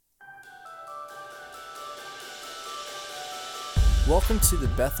Welcome to the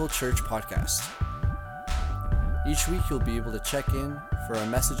Bethel Church Podcast. Each week you'll be able to check in for our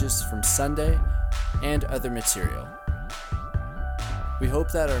messages from Sunday and other material. We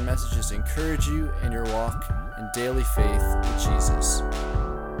hope that our messages encourage you in your walk in daily faith with Jesus.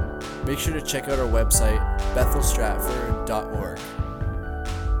 Make sure to check out our website, bethelstratford.org.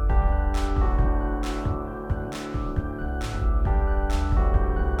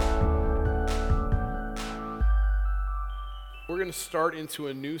 We're going to start into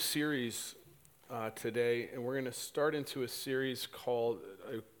a new series today, and we're going to start into a series called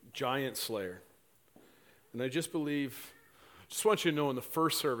Giant Slayer. And I just want you to know in the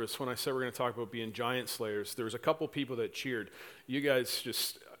first service when I said we're going to talk about being giant slayers, there was a couple people that cheered. You guys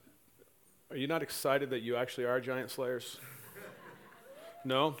are you not excited that you actually are giant slayers?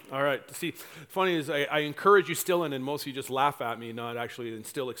 No? All right. See, funny is I encourage you still in, and most of you just laugh at me, not actually and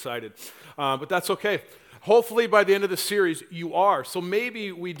still excited. But that's okay. Hopefully by the end of the series, you are. So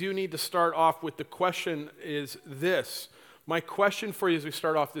maybe we do need to start off with the question is this. My question for you as we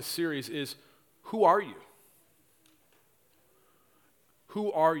start off this series is, who are you?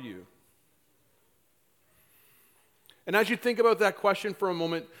 Who are you? And as you think about that question for a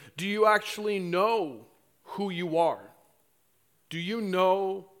moment, do you actually know who you are? Do you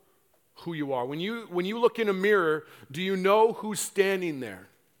know who you are? When you look in a mirror, do you know who's standing there?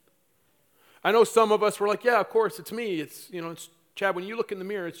 I know some of us were like, yeah, of course, it's me. It's Chad. When you look in the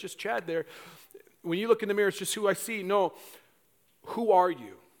mirror, it's just Chad there. When you look in the mirror, it's just who I see. No, who are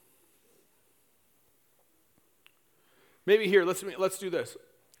you? Maybe here, let's do this.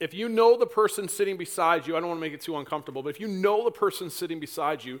 If you know the person sitting beside you, I don't want to make it too uncomfortable, but if you know the person sitting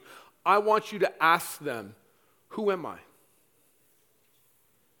beside you, I want you to ask them, who am I?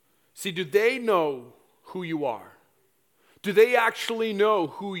 See, do they know who you are? Do they actually know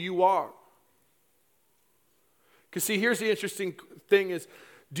who you are? Because see, here's the interesting thing is,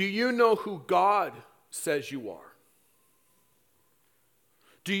 do you know who God says you are?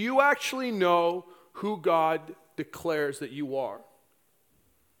 Do you actually know who God declares that you are?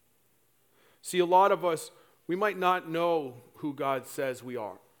 See, a lot of us, we might not know who God says we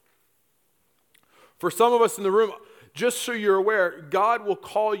are. For some of us in the room, just so you're aware, God will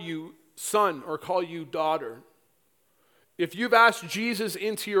call you son or call you daughter. If you've asked Jesus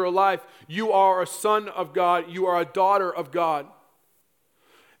into your life, you are a son of God, you are a daughter of God.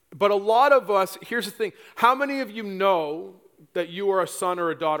 But a lot of us, here's the thing, how many of you know that you are a son or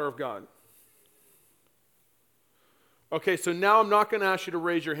a daughter of God? Okay, so now I'm not going to ask you to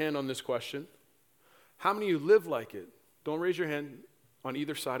raise your hand on this question. How many of you live like it? Don't raise your hand on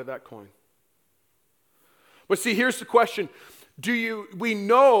either side of that coin. But see, here's the question. We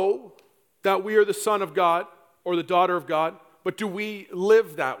know that we are the son of God or the daughter of God, but do we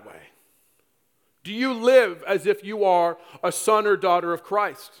live that way? Do you live as if you are a son or daughter of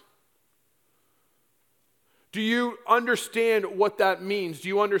Christ? Do you understand what that means? Do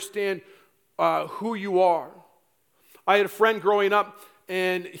you understand who you are? I had a friend growing up,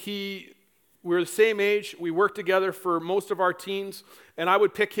 and we were the same age. We worked together for most of our teens, and I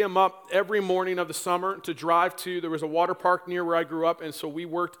would pick him up every morning of the summer to drive to. There was a water park near where I grew up, and so we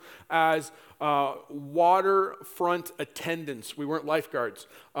worked as waterfront attendants. We weren't lifeguards,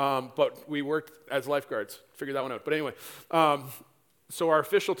 but we worked as lifeguards. Figured that one out. But anyway, so our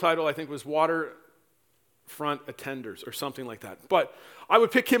official title, I think, was waterfront attenders or something like that. But I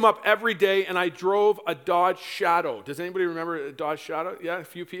would pick him up every day, and I drove a Dodge Shadow. Does anybody remember a Dodge Shadow? Yeah, a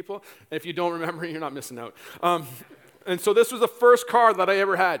few people. And if you don't remember, you're not missing out. And so this was the first car that I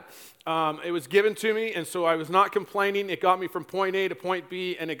ever had. It was given to me, and so I was not complaining. It got me from point A to point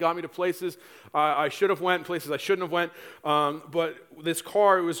B, and it got me to places I should have went, places I shouldn't have went. But this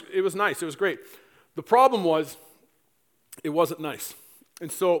car, it was nice. It was great. The problem was, it wasn't nice.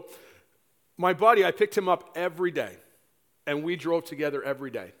 And so my buddy, I picked him up every day, and we drove together every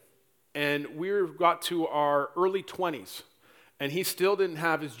day. And we got to our early 20s, and he still didn't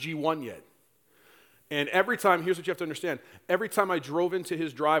have his G1 yet. And every time, here's what you have to understand, every time I drove into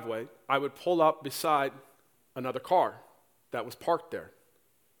his driveway, I would pull up beside another car that was parked there.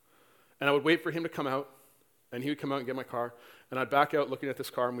 And I would wait for him to come out, and he would come out and get my car, and I'd back out looking at this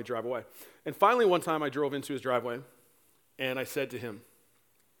car, and we'd drive away. And finally, one time I drove into his driveway, and I said to him,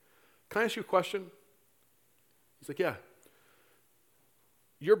 "Can I ask you a question?" He's like, "Yeah."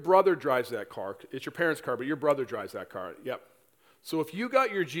 "Your brother drives that car. It's your parents' car, but your brother drives that car." "Yep." "So if you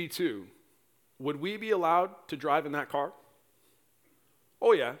got your G2, would we be allowed to drive in that car?"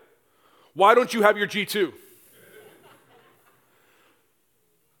 "Oh, yeah." "Why don't you have your G2?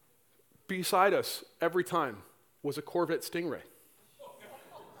 Beside us every time was a Corvette Stingray.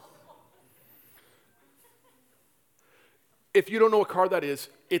 If you don't know what car that is,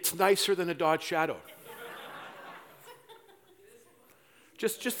 it's nicer than a Dodge Shadow.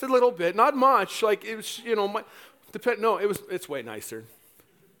 just a little bit, not much. Like it was, it's way nicer.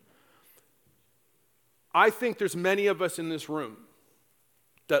 I think there's many of us in this room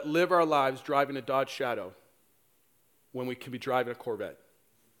that live our lives driving a Dodge Shadow when we could be driving a Corvette.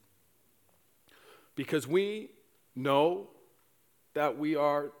 Because we know that we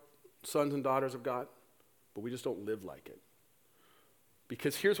are sons and daughters of God, but we just don't live like it.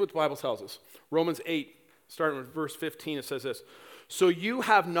 Because here's what the Bible tells us. Romans 8, starting with verse 15, it says this. So you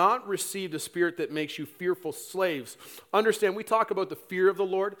have not received a spirit that makes you fearful slaves. Understand, we talk about the fear of the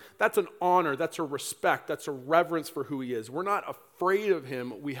Lord. That's an honor. That's a respect. That's a reverence for who he is. We're not afraid of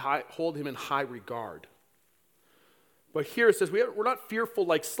him. We hold him in high regard. But here it says, we're not fearful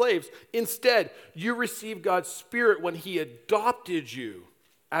like slaves. Instead, you received God's Spirit when he adopted you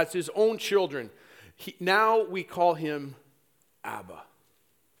as his own children. Now we call him Abba,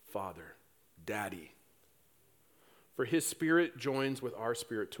 Father, Daddy. For his Spirit joins with our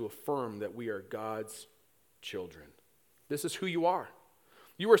spirit to affirm that we are God's children. This is who you are.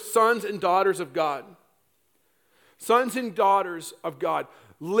 You are sons and daughters of God. Sons and daughters of God,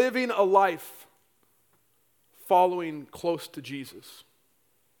 living a life following close to Jesus.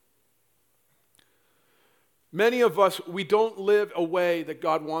 Many of us, we don't live a way that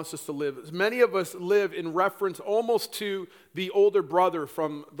God wants us to live. Many of us live in reference almost to the older brother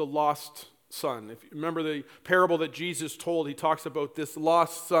from the lost son. If you remember the parable that Jesus told, he talks about this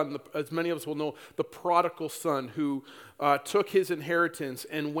lost son, as many of us will know, the prodigal son who took his inheritance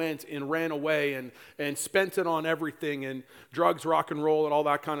and went and ran away and spent it on everything and drugs, rock and roll, and all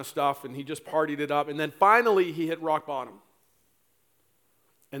that kind of stuff, and he just partied it up. And then finally he hit rock bottom.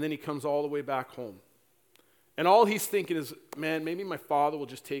 And then he comes all the way back home. And all he's thinking is, man, maybe my father will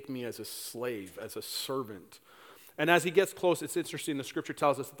just take me as a slave, as a servant. And as he gets close, it's interesting, the scripture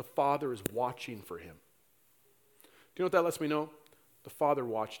tells us that the father is watching for him. Do you know what that lets me know? The father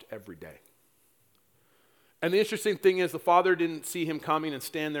watched every day. And the interesting thing is the father didn't see him coming and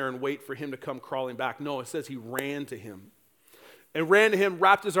stand there and wait for him to come crawling back. No, it says he ran to him. And ran to him,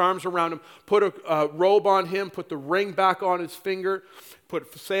 wrapped his arms around him, put a robe on him, put the ring back on his finger,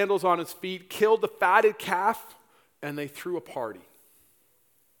 put sandals on his feet, killed the fatted calf, and they threw a party.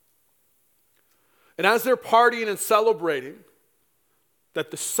 And as they're partying and celebrating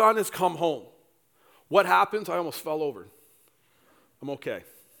that the son has come home, what happens? I almost fell over. I'm okay.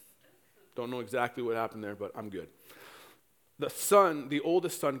 Don't know exactly what happened there, but I'm good. The son, the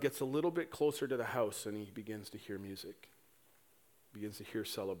oldest son, gets a little bit closer to the house and he begins to hear music. Begins to hear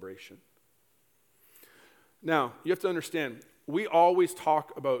celebration. Now, you have to understand, we always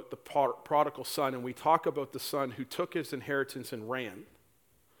talk about the prodigal son, and we talk about the son who took his inheritance and ran,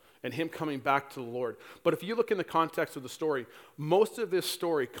 and him coming back to the Lord. But if you look in the context of the story, most of this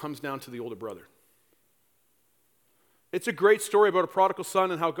story comes down to the older brother. It's a great story about a prodigal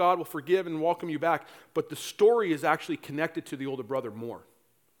son and how God will forgive and welcome you back, but the story is actually connected to the older brother more.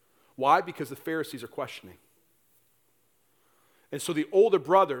 Why? Because the Pharisees are questioning. And so the older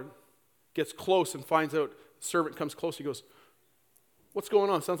brother gets close and finds out, the servant comes close, he goes, what's going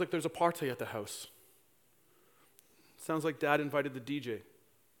on? Sounds like there's a party at the house. Sounds like dad invited the DJ.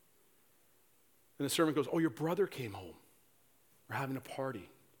 And the servant goes, oh, your brother came home. We're having a party.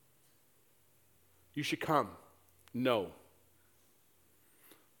 You should come. No.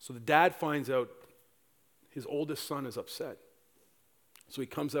 So the dad finds out his oldest son is upset. So he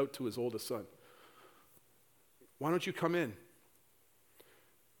comes out to his oldest son. Why don't you come in?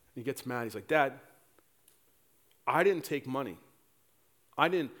 He gets mad. He's like, Dad, I didn't take money. I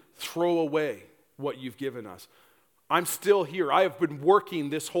didn't throw away what you've given us. I'm still here. I have been working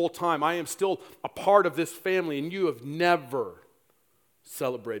this whole time. I am still a part of this family, and you have never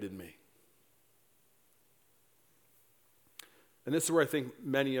celebrated me. And this is where I think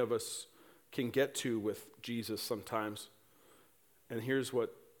many of us can get to with Jesus sometimes. And here's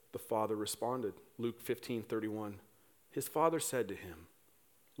what the father responded. Luke 15:31. His father said to him,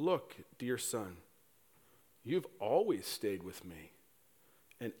 look, dear son, you've always stayed with me,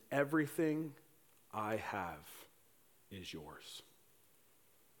 and everything I have is yours.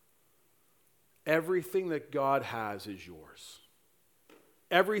 Everything that God has is yours.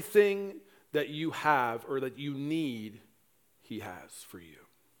 Everything that you have or that you need, he has for you.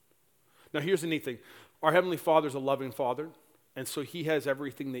 Now here's the neat thing. Our Heavenly Father is a loving Father, and so he has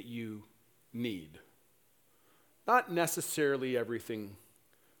everything that you need. Not necessarily everything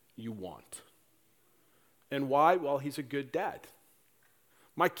you want. And why? Well, he's a good dad.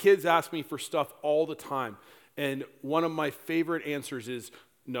 My kids ask me for stuff all the time, and one of my favorite answers is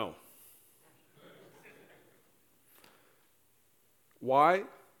no. Why?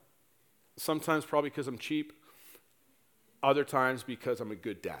 Sometimes probably because I'm cheap. Other times because I'm a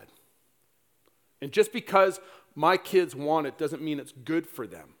good dad. And just because my kids want it doesn't mean it's good for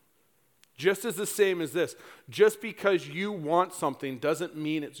them. Just as the same as this. Just because you want something doesn't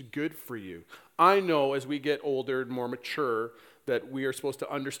mean it's good for you. I know as we get older and more mature that we are supposed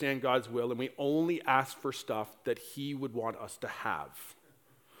to understand God's will and we only ask for stuff that He would want us to have.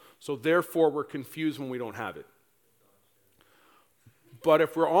 So therefore we're confused when we don't have it. But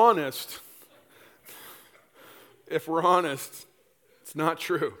if we're honest, it's not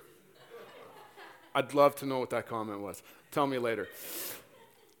true. I'd love to know what that comment was. Tell me later.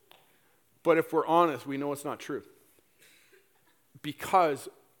 But if we're honest, we know it's not true. Because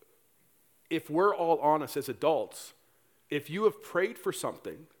if we're all honest as adults, if you have prayed for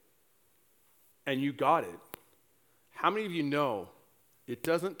something and you got it, how many of you know it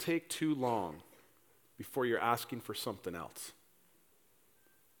doesn't take too long before you're asking for something else?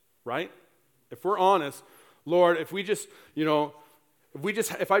 Right? If we're honest, Lord, if I just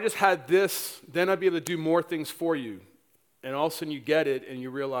had this, then I'd be able to do more things for you. And all of a sudden you get it and you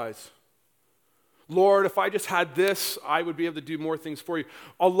realize, Lord, if I just had this, I would be able to do more things for you.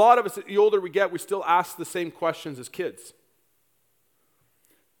 A lot of us, the older we get, we still ask the same questions as kids.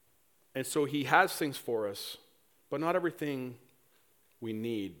 And so He has things for us, but not everything we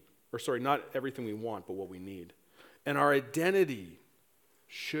need. Not everything we want, but what we need. And our identity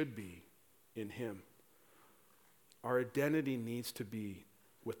should be in Him. Our identity needs to be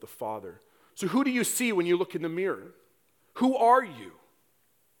with the Father. So who do you see when you look in the mirror? Who are you?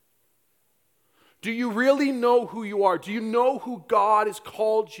 Do you really know who you are? Do you know who God has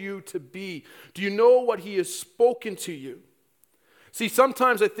called you to be? Do you know what He has spoken to you? See,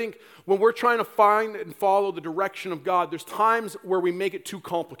 sometimes I think when we're trying to find and follow the direction of God, there's times where we make it too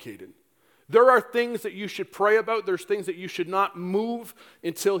complicated. There are things that you should pray about. There's things that you should not move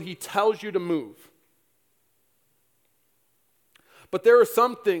until He tells you to move. But there are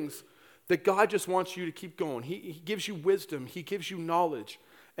some things that God just wants you to keep going. He gives you wisdom. He gives you knowledge.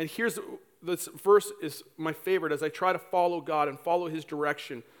 And this verse is my favorite as I try to follow God and follow His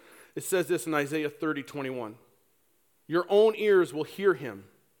direction. It says this in Isaiah 30:21. Your own ears will hear Him.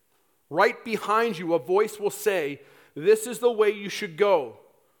 Right behind you, a voice will say, this is the way you should go,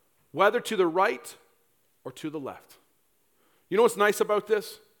 whether to the right or to the left. You know what's nice about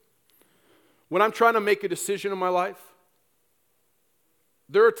this? When I'm trying to make a decision in my life,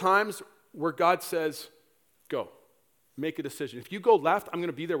 there are times where God says, go, make a decision. If you go left, I'm going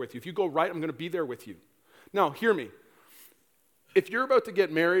to be there with you. If you go right, I'm going to be there with you. Now, hear me. If you're about to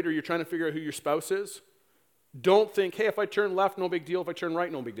get married or you're trying to figure out who your spouse is, don't think, hey, if I turn left, no big deal. If I turn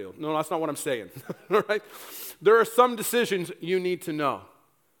right, no big deal. No, that's not what I'm saying. All right? There are some decisions you need to know.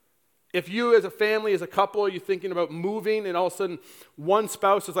 If you as a family, as a couple, you're thinking about moving and all of a sudden one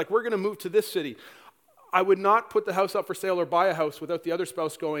spouse is like, we're going to move to this city. I would not put the house up for sale or buy a house without the other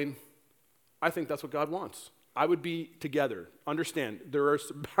spouse going, I think that's what God wants. I would be together. Understand, there are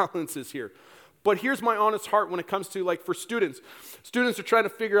some balances here. But here's my honest heart when it comes to, for students. Students are trying to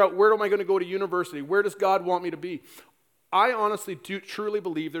figure out, where am I going to go to university? Where does God want me to be? I honestly do truly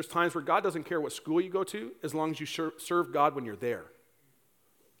believe there's times where God doesn't care what school you go to as long as you serve God when you're there.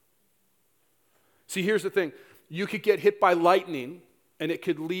 See, here's the thing. You could get hit by lightning and it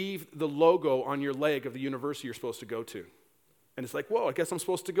could leave the logo on your leg of the university you're supposed to go to. And it's like, whoa, I guess I'm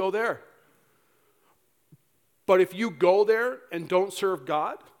supposed to go there. But if you go there and don't serve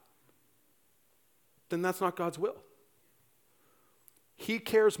God, then that's not God's will. He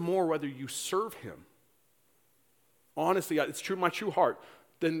cares more whether you serve Him. Honestly, it's true, my true heart,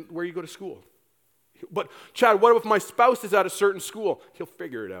 than where you go to school. But Chad, what if my spouse is at a certain school? He'll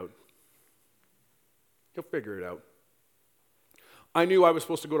figure it out. He'll figure it out. I knew I was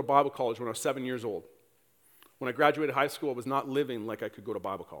supposed to go to Bible college when I was 7 years old. When I graduated high school, I was not living like I could go to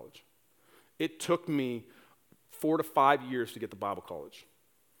Bible college. It took me 4 to 5 years to get to Bible college.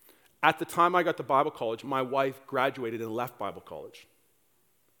 At the time I got to Bible college, my wife graduated and left Bible college.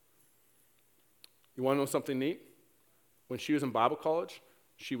 You want to know something neat? When she was in Bible college,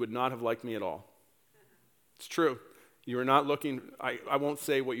 she would not have liked me at all. It's true. You were not looking, I won't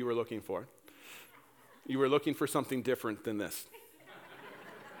say what you were looking for. You were looking for something different than this.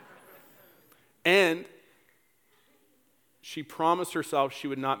 And she promised herself she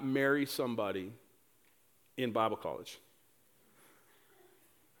would not marry somebody in Bible college.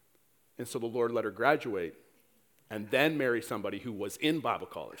 And so the Lord let her graduate and then marry somebody who was in Bible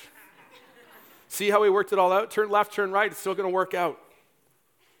college. See how He worked it all out? Turn left, turn right, it's still going to work out.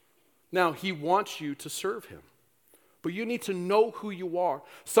 Now, He wants you to serve Him. But you need to know who you are.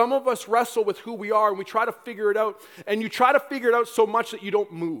 Some of us wrestle with who we are and we try to figure it out. And you try to figure it out so much that you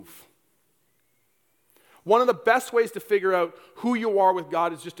don't move. One of the best ways to figure out who you are with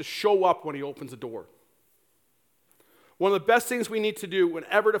God is just to show up when he opens a door. One of the best things we need to do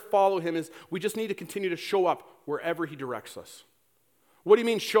whenever to follow him is we just need to continue to show up wherever he directs us. What do you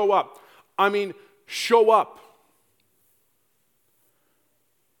mean show up? I mean show up.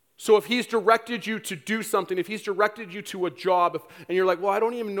 So if he's directed you to do something, if he's directed you to a job, and you're like, well, I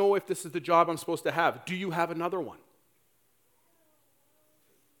don't even know if this is the job I'm supposed to have. Do you have another one?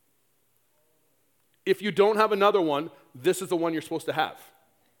 If you don't have another one, this is the one you're supposed to have.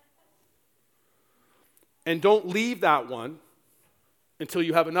 And don't leave that one until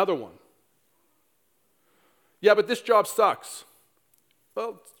you have another one. Yeah, but this job sucks.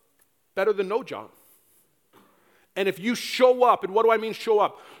 Well, it's better than no job. And if you show up, and what do I mean show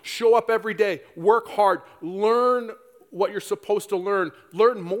up? Show up every day, work hard, learn what you're supposed to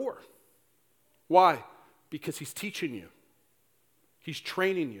learn more. Why? Because he's teaching you. He's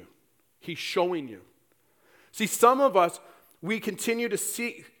training you. He's showing you. See, some of us, we continue to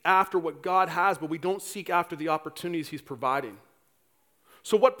seek after what God has, but we don't seek after the opportunities he's providing.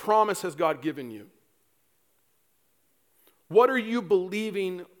 So what promise has God given you? What are you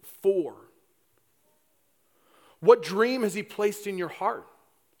believing for? What dream has he placed in your heart?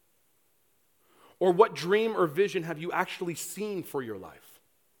 Or what dream or vision have you actually seen for your life?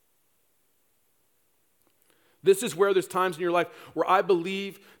 This is where there's times in your life where I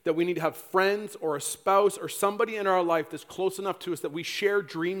believe that we need to have friends or a spouse or somebody in our life that's close enough to us that we share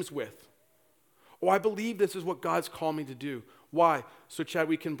dreams with. Oh, I believe this is what God's called me to do. Why? So, Chad,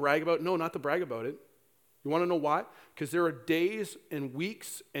 we can brag about it? No, not to brag about it. You want to know why? Because there are days and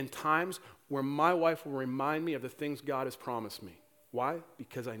weeks and times where my wife will remind me of the things God has promised me. Why?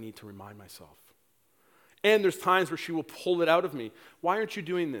 Because I need to remind myself. And there's times where she will pull it out of me. Why aren't you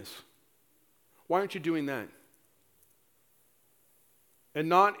doing this? Why aren't you doing that? And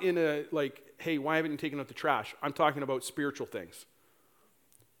not in a, like, hey, why haven't you taken out the trash? I'm talking about spiritual things.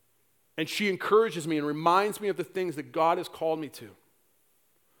 And she encourages me and reminds me of the things that God has called me to.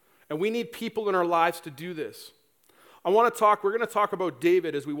 And we need people in our lives to do this. we're going to talk about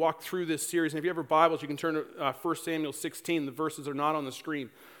David as we walk through this series. And if you have your Bibles, you can turn to 1 Samuel 16. The verses are not on the screen.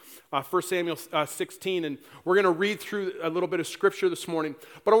 1 Samuel 16, and we're going to read through a little bit of scripture this morning.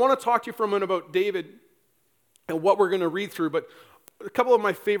 But I want to talk to you for a minute about David and what we're going to read through. But a couple of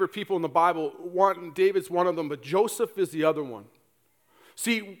my favorite people in the Bible, David's one of them, but Joseph is the other one.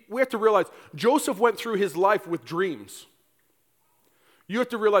 See, we have to realize Joseph went through his life with dreams. You have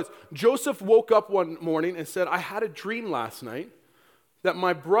to realize Joseph woke up one morning and said, I had a dream last night that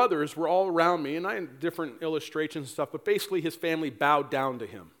my brothers were all around me, and I had different illustrations and stuff, but basically his family bowed down to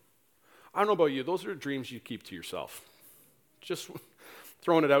him. I don't know about you, those are dreams you keep to yourself. Just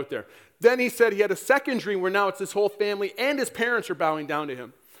throwing it out there. Then he said he had a second dream where now it's his whole family and his parents are bowing down to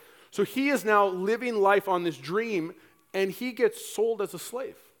him. So he is now living life on this dream, and he gets sold as a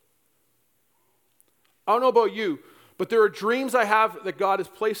slave. I don't know about you, but there are dreams I have that God has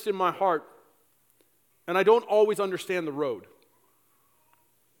placed in my heart, and I don't always understand the road.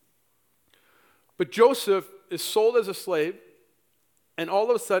 But Joseph is sold as a slave, and all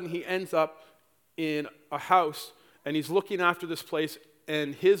of a sudden he ends up in a house, and he's looking after this place,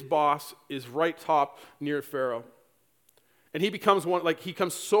 and his boss is right top near Pharaoh. And he becomes he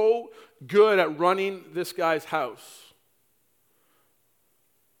becomes so good at running this guy's house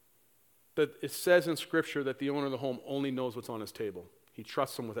that it says in Scripture that the owner of the home only knows what's on his table. He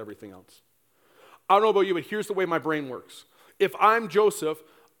trusts him with everything else. I don't know about you, but here's the way my brain works. If I'm Joseph,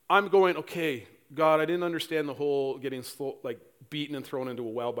 I'm going, okay, God, I didn't understand the whole getting beaten and thrown into a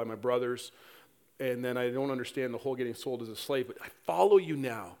well by my brothers, and then I don't understand the whole getting sold as a slave, but I follow you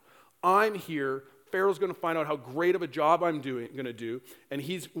now. I'm here. Pharaoh's going to find out how great of a job I'm going to do, and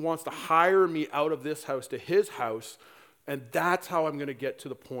he wants to hire me out of this house to his house, and that's how I'm going to get to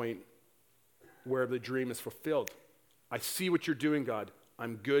the point where the dream is fulfilled. I see what you're doing, God.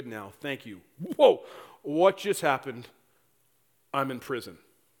 I'm good now. Thank you. Whoa, what just happened? I'm in prison.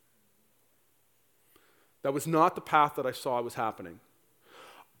 That was not the path that I saw was happening.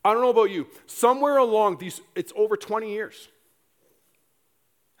 I don't know about you. Somewhere along it's over 20 years.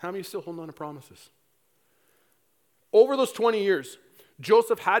 How many are still holding on to promises? Over those 20 years,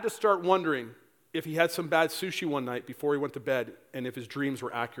 Joseph had to start wondering if he had some bad sushi one night before he went to bed and if his dreams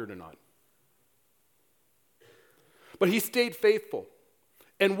were accurate or not. But he stayed faithful.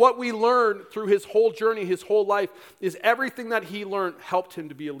 And what we learned through his whole journey, his whole life, is everything that he learned helped him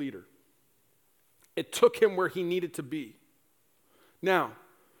to be a leader. It took him where he needed to be. Now,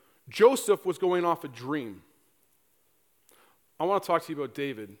 Joseph was going off a dream. I want to talk to you about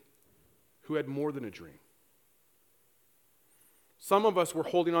David, who had more than a dream. Some of us were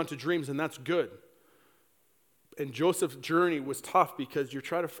holding on to dreams, and that's good. And Joseph's journey was tough because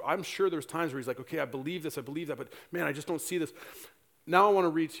I'm sure there's times where he's like, okay, I believe this, I believe that, but man, I just don't see this. Now I want to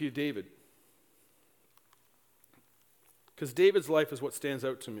read to you David. Because David's life is what stands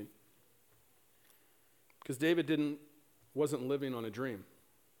out to me. Because David wasn't living on a dream.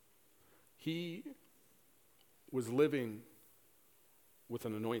 He was living with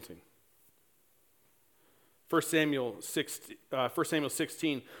an anointing. 1 Samuel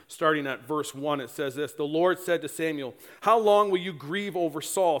 16, starting at verse 1, it says this: The Lord said to Samuel, "How long will you grieve over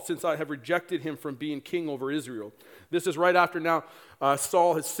Saul, since I have rejected him from being king over Israel?" This is right after now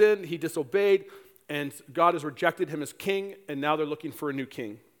Saul has sinned, he disobeyed, and God has rejected him as king, and now they're looking for a new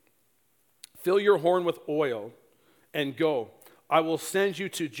king. "Fill your horn with oil and go. I will send you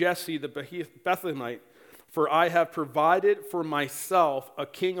to Jesse the Bethlehemite, for I have provided for myself a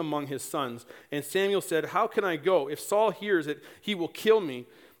king among his sons." And Samuel said, "How can I go? If Saul hears it, he will kill me."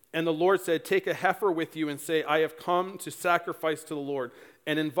 And the Lord said, "Take a heifer with you and say, 'I have come to sacrifice to the Lord.'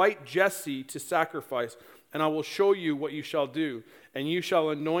 And invite Jesse to sacrifice, and I will show you what you shall do. And you shall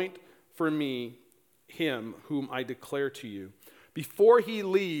anoint for me him whom I declare to you." Before he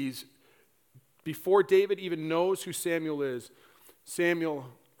leaves, before David even knows who Samuel is,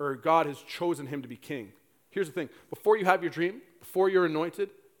 God has chosen him to be king. Here's the thing. Before you have your dream, before you're anointed,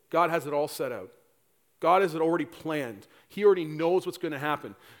 God has it all set out. God has it already planned. He already knows what's going to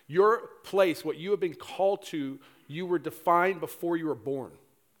happen. Your place, what you have been called to, you were defined before you were born.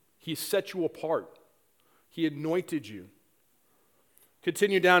 He set you apart. He anointed you.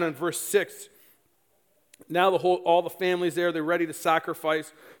 Continue down in verse 6. Now all the families there, they're ready to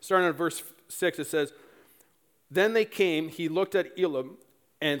sacrifice. Starting at verse 6, it says, "Then they came, he looked at Elam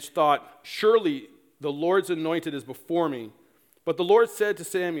and thought, 'Surely the Lord's anointed is before me.' But the Lord said to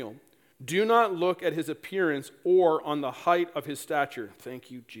Samuel, 'Do not look at his appearance or on the height of his stature.'" Thank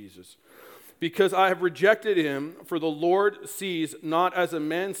you, Jesus. "Because I have rejected him, for the Lord sees not as a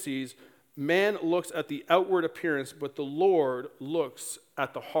man sees. Man looks at the outward appearance, but the Lord looks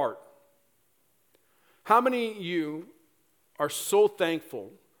at the heart." How many of you are so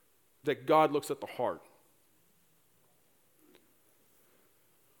thankful that God looks at the heart?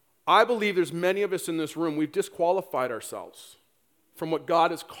 I believe there's many of us in this room, we've disqualified ourselves from what God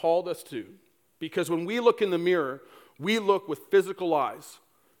has called us to. Because when we look in the mirror, we look with physical eyes.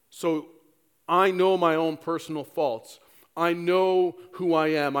 So I know my own personal faults. I know who I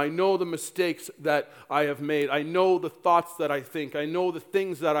am. I know the mistakes that I have made. I know the thoughts that I think. I know the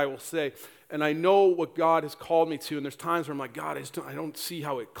things that I will say. And I know what God has called me to. And there's times where I'm like, God, I don't see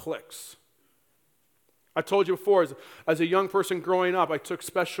how it clicks. I told you before, as a young person growing up, I took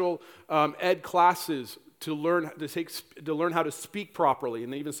special ed classes to learn how to speak properly,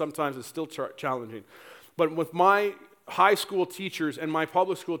 and even sometimes it's still challenging. But with my high school teachers and my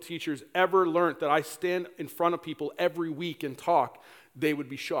public school teachers ever learned that I stand in front of people every week and talk, they would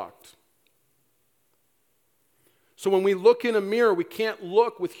be shocked. So when we look in a mirror, we can't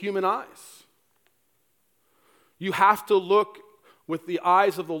look with human eyes. You have to look with the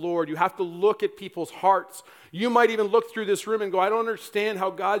eyes of the Lord. You have to look at people's hearts. You might even look through this room and go, I don't understand how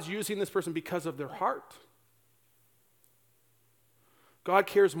God's using this person because of their heart. God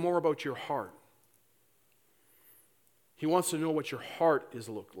cares more about your heart. He wants to know what your heart is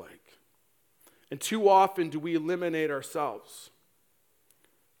looked like. And too often do we eliminate ourselves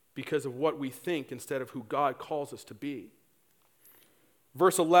because of what we think instead of who God calls us to be.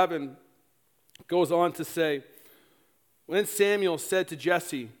 Verse 11 goes on to say, when Samuel said to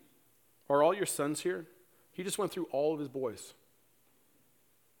Jesse, "Are all your sons here?" He just went through all of his boys.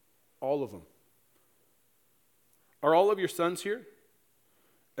 All of them. "Are all of your sons here?"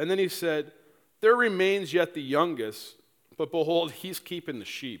 And then he said, "There remains yet the youngest, but behold, he's keeping the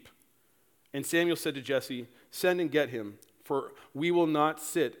sheep." And Samuel said to Jesse, "Send and get him, for we will not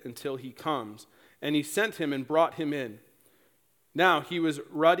sit until he comes." And he sent him and brought him in. Now he was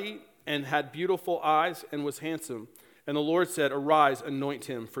ruddy and had beautiful eyes and was handsome. And the Lord said, "Arise, anoint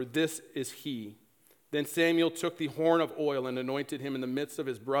him, for this is he." Then Samuel took the horn of oil and anointed him in the midst of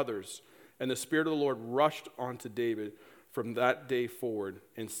his brothers. And the Spirit of the Lord rushed onto David from that day forward.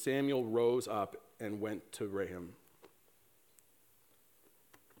 And Samuel rose up and went to Raham.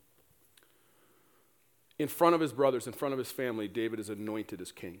 In front of his brothers, in front of his family, David is anointed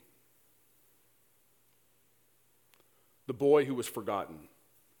as king. The boy who was forgotten.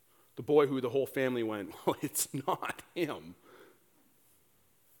 The boy who the whole family went, "Well, it's not him."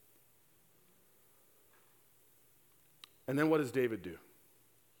 And then what does David do?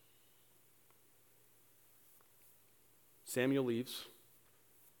 Samuel leaves.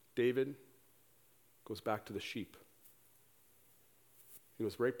 David goes back to the sheep. He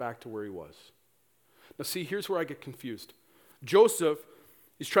goes right back to where he was. Now see, here's where I get confused. Joseph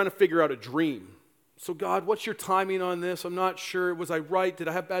is trying to figure out a dream. So God, what's your timing on this? I'm not sure. Was I right? Did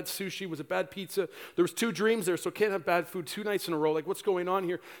I have bad sushi? Was it bad pizza? There was 2 dreams there, so I can't have bad food 2 nights in a row. Like, what's going on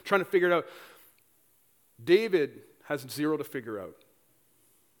here? Trying to figure it out. David has 0 to figure out.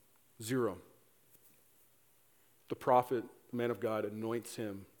 0. The prophet, the man of God, anoints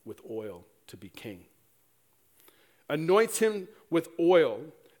him with oil to be king. Anoints him with oil.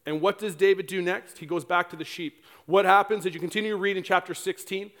 And what does David do next? He goes back to the sheep. What happens as you continue to read in chapter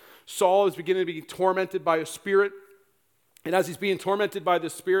 16? Saul is beginning to be tormented by a spirit. And as he's being tormented by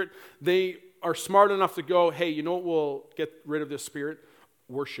this spirit, they are smart enough to go, hey, you know what will get rid of this spirit?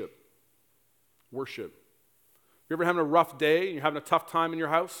 Worship. Worship. You ever having a rough day and you're having a tough time in your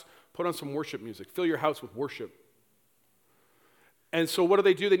house? Put on some worship music. Fill your house with worship. And so what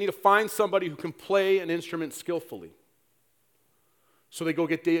do? They need to find somebody who can play an instrument skillfully. So they go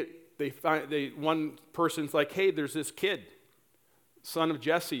get one person's like, hey, there's this kid, son of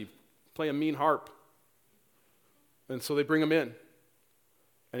Jesse, play a mean harp. And so they bring him in,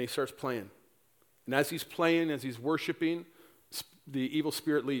 and he starts playing. And as he's playing, as he's worshiping, the evil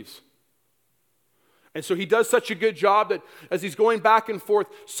spirit leaves. And so he does such a good job that as he's going back and forth,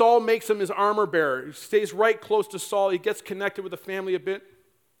 Saul makes him his armor bearer. He stays right close to Saul. He gets connected with the family a bit.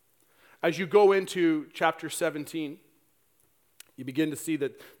 As you go into chapter 17, you begin to see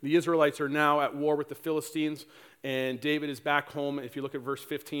that the Israelites are now at war with the Philistines, and David is back home. If you look at verse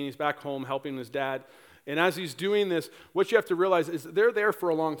 15, he's back home helping his dad. And as he's doing this, what you have to realize is they're there for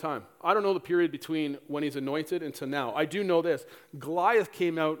a long time. I don't know the period between when he's anointed and to now. I do know this. Goliath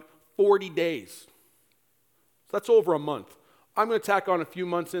came out 40 days. So that's over a month. I'm going to tack on a few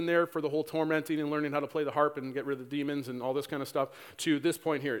months in there for the whole tormenting and learning how to play the harp and get rid of the demons and all this kind of stuff to this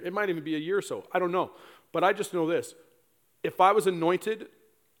point here. It might even be a year or so. I don't know. But I just know this. If I was anointed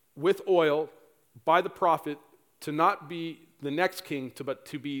with oil by the prophet to not be the next king, but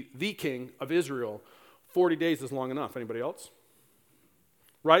to be the king of Israel, 40 days is long enough. Anybody else?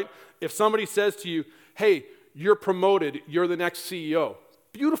 Right? If somebody says to you, hey, you're promoted, you're the next CEO.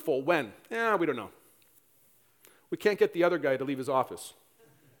 Beautiful. When? We don't know. We can't get the other guy to leave his office.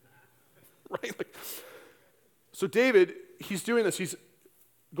 Right? So David, he's doing this. He's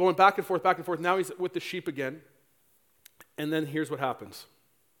going back and forth, back and forth. Now he's with the sheep again. And then here's what happens.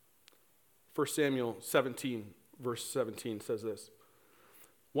 1 Samuel 17, verse 17 says this.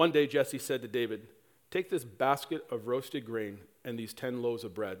 One day Jesse said to David, take this basket of roasted grain and these 10 loaves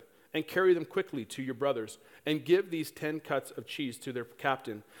of bread and carry them quickly to your brothers and give these 10 cuts of cheese to their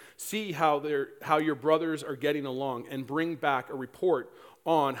captain. See how your brothers are getting along and bring back a report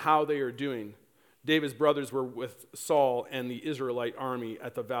on how they are doing. David's brothers were with Saul and the Israelite army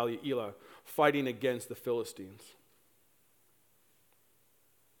at the valley of Elah fighting against the Philistines.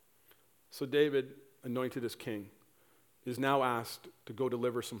 So David, anointed as king, is now asked to go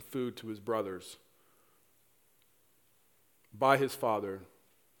deliver some food to his brothers by his father,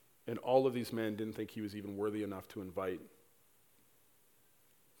 and all of these men didn't think he was even worthy enough to invite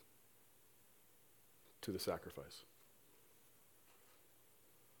to the sacrifice.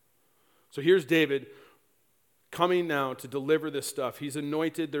 So here's David coming now to deliver this stuff. He's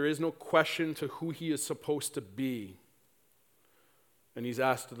anointed. There is no question to who he is supposed to be. And he's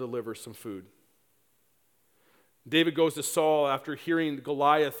asked to deliver some food. David goes to Saul after hearing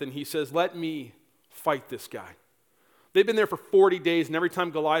Goliath, and he says, let me fight this guy. They've been there for 40 days, and every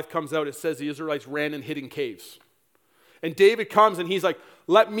time Goliath comes out, it says the Israelites ran and hid in caves. And David comes, and he's like,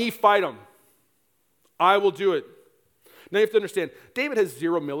 let me fight him. I will do it. Now you have to understand, David has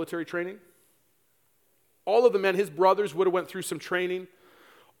 0 military training. All of the men, his brothers, would have went through some training.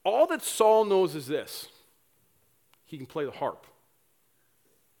 All that Saul knows is this. He can play the harp.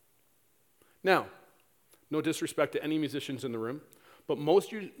 Now, no disrespect to any musicians in the room, but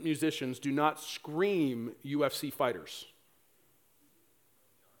most musicians do not scream UFC fighters.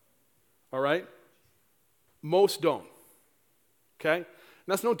 All right? Most don't. Okay? And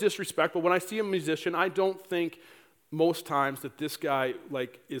that's no disrespect, but when I see a musician, I don't think most times that this guy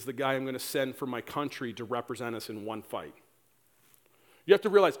is the guy I'm going to send for my country to represent us in one fight. You have to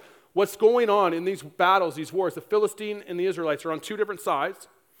realize what's going on in these battles, these wars. The Philistine and the Israelites are on 2 different sides,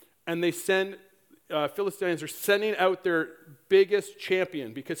 and they send Philistines are sending out their biggest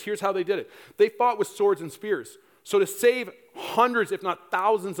champion, because here's how they did it. They fought with swords and spears. So to save hundreds, if not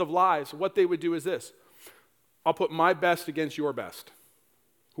thousands of lives, what they would do is this. I'll put my best against your best.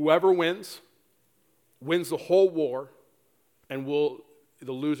 Whoever wins the whole war, and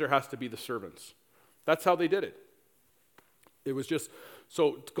the loser has to be the servants. That's how they did it. It was just,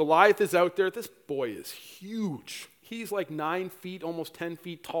 so Goliath is out there. This boy is huge. He's like 9 feet, almost 10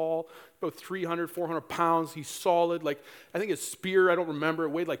 feet tall, about 300, 400 pounds. He's solid. Like, I think his spear, I don't remember, it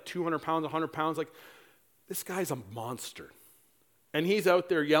weighed like 200 pounds, 100 pounds. Like, this guy's a monster. And he's out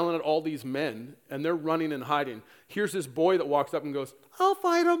there yelling at all these men, and they're running and hiding. Here's this boy that walks up and goes, I'll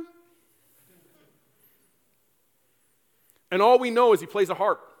fight him. And all we know is he plays a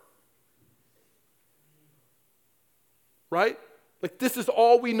harp. Right? Like, this is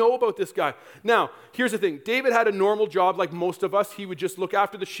all we know about this guy. Now, here's the thing. David had a normal job like most of us. He would just look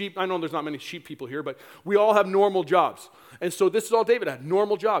after the sheep. I know there's not many sheep people here, but we all have normal jobs. And so this is all David had,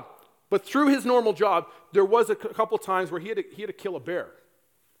 normal job. But through his normal job, there was a couple times where he had to kill a bear.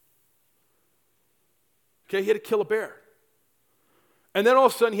 Okay, he had to kill a bear. And then all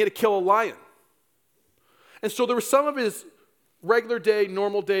of a sudden, he had to kill a lion. And so there was some of his regular day,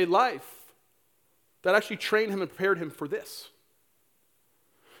 normal day life that actually trained him and prepared him for this.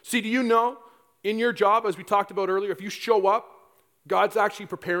 See, do you know, in your job, as we talked about earlier, if you show up, God's actually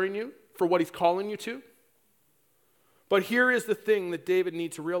preparing you for what he's calling you to? But here is the thing that David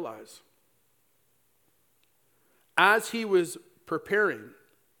needs to realize. As he was preparing,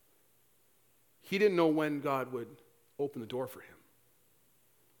 he didn't know when God would open the door for him.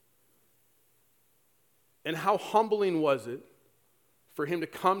 And how humbling was it for him to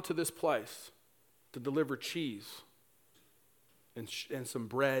come to this place to deliver cheese and some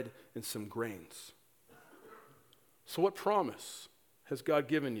bread and some grains. So what promise has God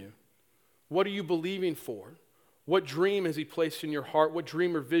given you? What are you believing for? What dream has he placed in your heart? What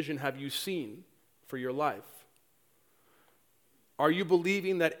dream or vision have you seen for your life? Are you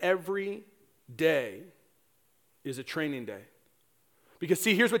believing that every day is a training day? Because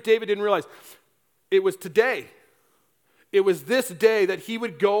see, here's what David didn't realize. It was today. It was this day that he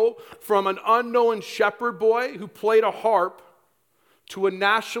would go from an unknown shepherd boy who played a harp to a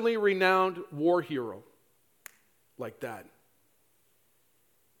nationally renowned war hero like that.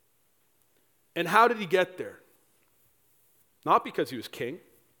 And how did he get there? Not because he was king.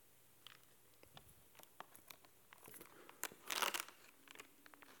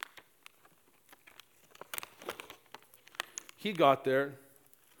 He got there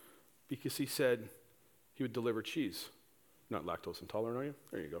because he said he would deliver cheese. Not lactose intolerant, are you?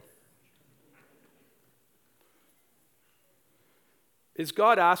 There you go. Is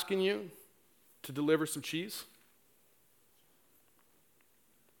God asking you to deliver some cheese?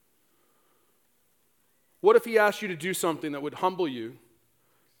 What if he asked you to do something that would humble you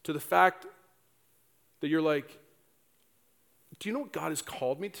to the fact that you're like, do you know what God has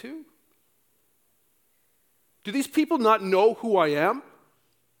called me to? Do these people not know who I am?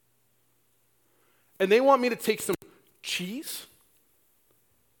 And they want me to take some cheese?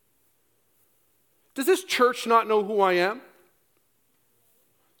 Does this church not know who I am?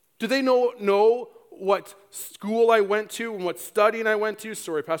 Do they know what school I went to and what studying I went to?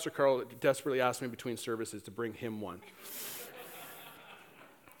 Sorry, Pastor Carl desperately asked me between services to bring him one.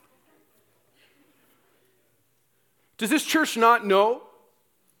 Does this church not know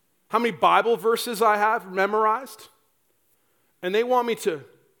how many Bible verses I have memorized? And they want me to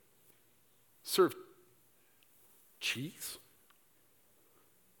serve cheese?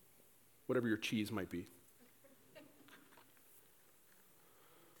 Whatever your cheese might be.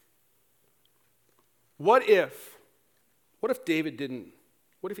 What if David didn't,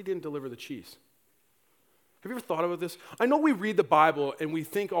 what if he didn't deliver the cheese? Have you ever thought about this? I know we read the Bible and we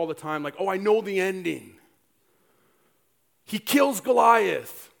think all the time like, oh, I know the ending. He kills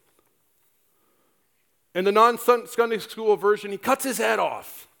Goliath. In the non-Sunday school version, he cuts his head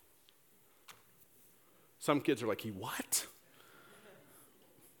off. Some kids are like, he what?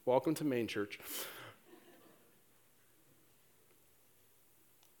 Welcome to Main Church.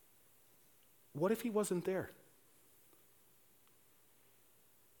 What if he wasn't there?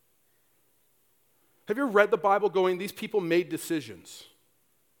 Have you ever read the Bible going, these people made decisions?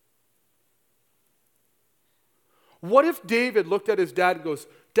 What if David looked at his dad and goes,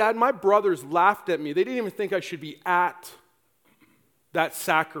 Dad, my brothers laughed at me. They didn't even think I should be at that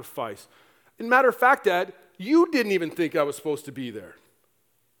sacrifice. And matter of fact, Dad, you didn't even think I was supposed to be there.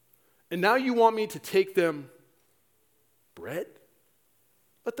 And now you want me to take them bread?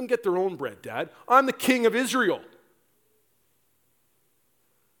 Let them get their own bread, Dad. I'm the king of Israel.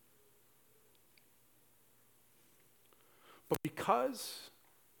 But because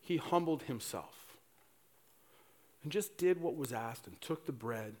he humbled himself and just did what was asked and took the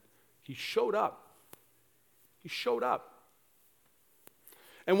bread, he showed up. He showed up.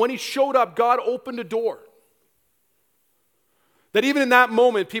 And when he showed up, God opened a door. That even in that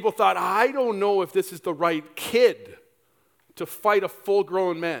moment, people thought, I don't know if this is the right kid to fight a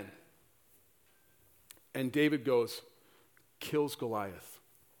full-grown man. And David goes, kills Goliath.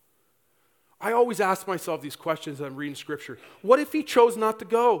 I always ask myself these questions as I'm reading Scripture. What if he chose not to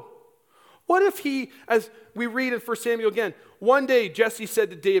go? What if he, as we read in 1 Samuel again, one day Jesse said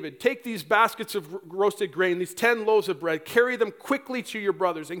to David, take these baskets of roasted grain, these 10 loaves of bread, carry them quickly to your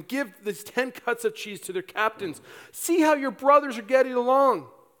brothers, and give these 10 cuts of cheese to their captains. See how your brothers are getting along,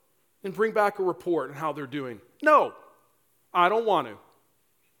 and bring back a report on how they're doing. No, I don't want to.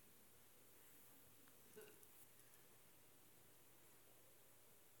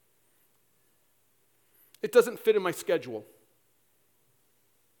 It doesn't fit in my schedule.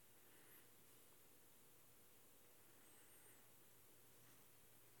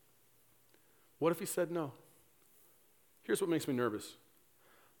 What if he said no? Here's what makes me nervous.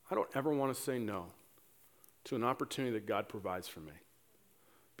 I don't ever want to say no to an opportunity that God provides for me,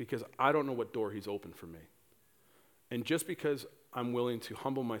 because I don't know what door he's opened for me. And just because I'm willing to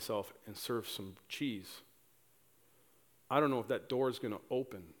humble myself and serve some cheese, I don't know if that door is going to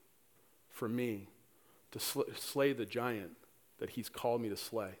open for me to slay the giant that he's called me to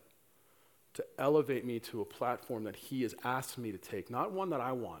slay, to elevate me to a platform that he has asked me to take, not one that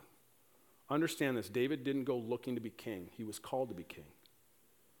I want. Understand this, David didn't go looking to be king. He was called to be king.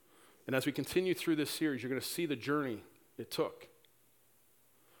 And as we continue through this series, you're going to see the journey it took.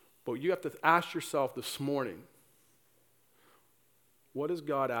 But you have to ask yourself this morning, what is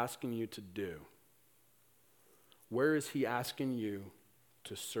God asking you to do? Where is he asking you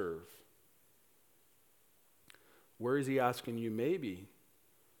to serve? Where is he asking you maybe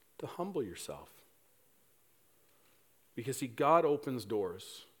to humble yourself? Because see, God opens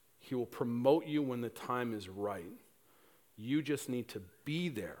doors. He will promote you when the time is right. You just need to be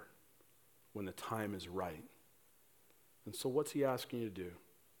there when the time is right. And so what's he asking you to do?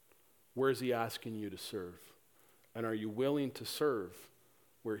 Where is he asking you to serve? And are you willing to serve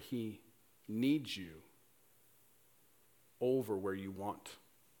where he needs you over where you want?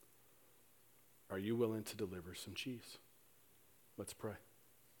 Are you willing to deliver some cheese? Let's pray.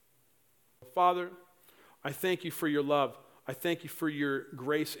 Father, I thank you for your love. I thank you for your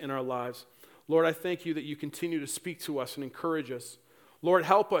grace in our lives. Lord, I thank you that you continue to speak to us and encourage us. Lord,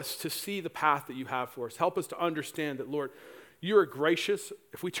 help us to see the path that you have for us. Help us to understand that, Lord, you are gracious.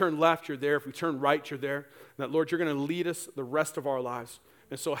 If we turn left, you're there. If we turn right, you're there. And that, Lord, you're going to lead us the rest of our lives.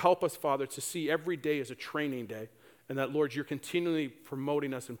 And so help us, Father, to see every day as a training day. And that, Lord, you're continually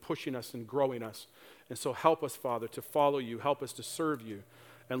promoting us and pushing us and growing us. And so help us, Father, to follow you. Help us to serve you.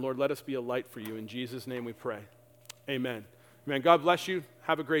 And, Lord, let us be a light for you. In Jesus' name we pray. Amen. Amen. God bless you.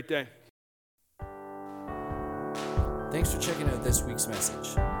 Have a great day. Thanks for checking out this week's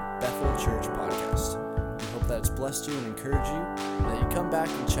message, Bethel Church Podcast. We hope that it's blessed you and encouraged you, and that you come back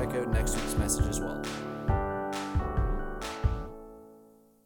and check out next week's message as well.